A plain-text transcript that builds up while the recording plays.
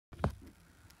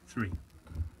3.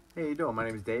 Hey, how you doing? My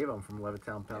name is Dave. I'm from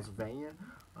Levittown, Pennsylvania.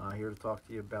 Here to talk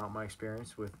to you about my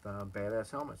experience with Badass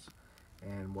helmets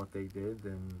and what they did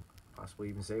and possibly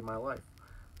even saved my life.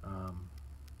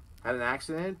 Had an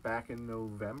accident back in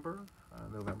November,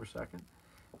 November 2nd.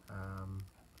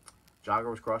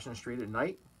 Jogger was crossing the street at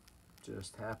night.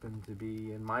 Just happened to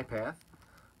be in my path.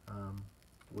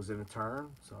 Was in a turn,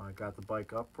 so I got the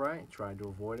bike upright, tried to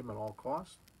avoid him at all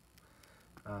costs.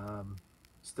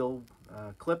 Still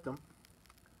clipped him.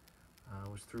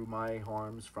 Was threw my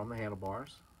arms from the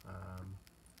handlebars,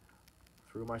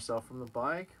 threw myself from the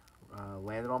bike,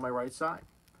 landed on my right side.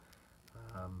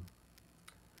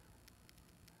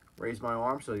 Raised my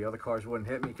arm so the other cars wouldn't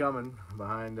hit me coming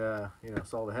behind,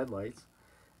 saw the headlights.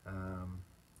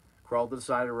 Crawled to the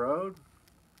side of the road,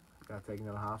 got taken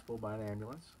to the hospital by an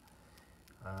ambulance.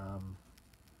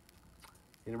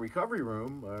 In the recovery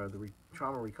room,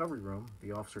 trauma recovery room,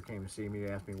 the officer came to see me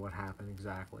to ask me what happened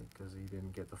exactly because he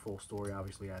didn't get the full story,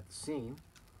 obviously, at the scene.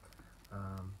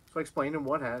 So I explained to him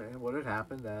what had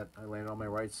happened, that I landed on my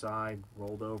right side,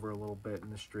 rolled over a little bit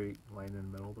in the street, landed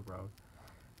in the middle of the road.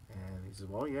 And he said,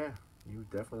 well, yeah, you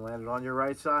definitely landed on your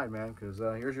right side, man, because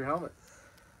here's your helmet.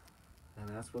 And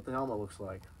that's what the helmet looks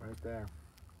like, right there.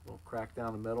 A little crack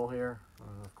down the middle here.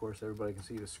 Of course, everybody can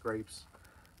see the scrapes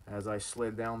as I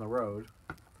slid down the road.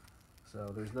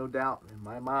 So there's no doubt in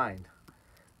my mind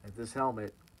that this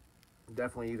helmet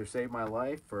definitely either saved my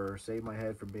life or saved my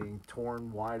head from being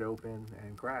torn wide open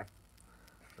and cracked.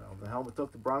 So the helmet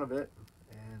took the brunt of it,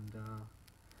 and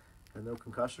had no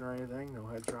concussion or anything, no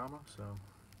head trauma. So.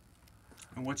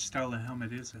 And what style of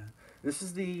helmet is that? This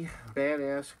is the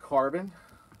BADASS Carbon.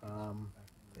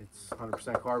 It's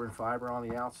 100% carbon fiber on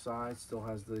the outside, still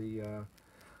has the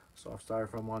soft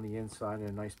styrofoam on the inside and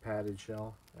a nice padded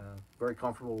shell. Very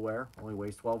comfortable to wear, only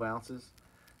weighs 12 ounces.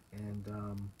 And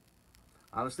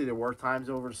honestly, there were times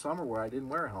over the summer where I didn't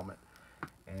wear a helmet.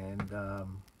 And,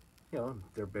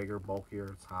 they're bigger,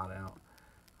 bulkier, it's hot out.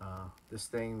 This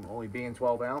thing only being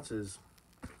 12 ounces,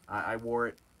 I wore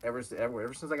it ever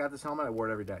since I got this helmet. I wore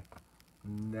it every day.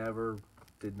 Never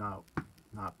did not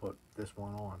put this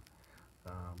one on.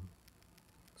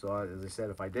 So as I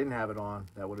said, if I didn't have it on,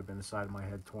 that would have been the side of my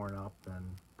head torn up and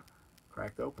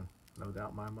cracked open, no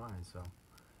doubt in my mind. So,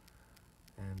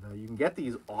 and you can get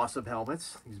these awesome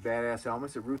helmets, these badass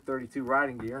helmets, at Route 32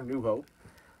 Riding Gear in New Hope.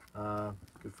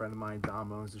 Good friend of mine,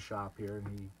 Dom, owns the shop here, and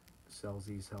he sells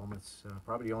these helmets.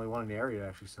 Probably the only one in the area that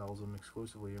actually sells them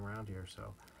exclusively around here.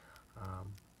 So,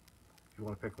 if you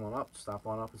want to pick one up, stop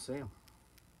on up and see them.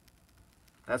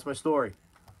 That's my story.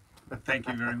 Thank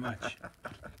you very much.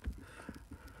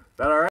 Is that all right?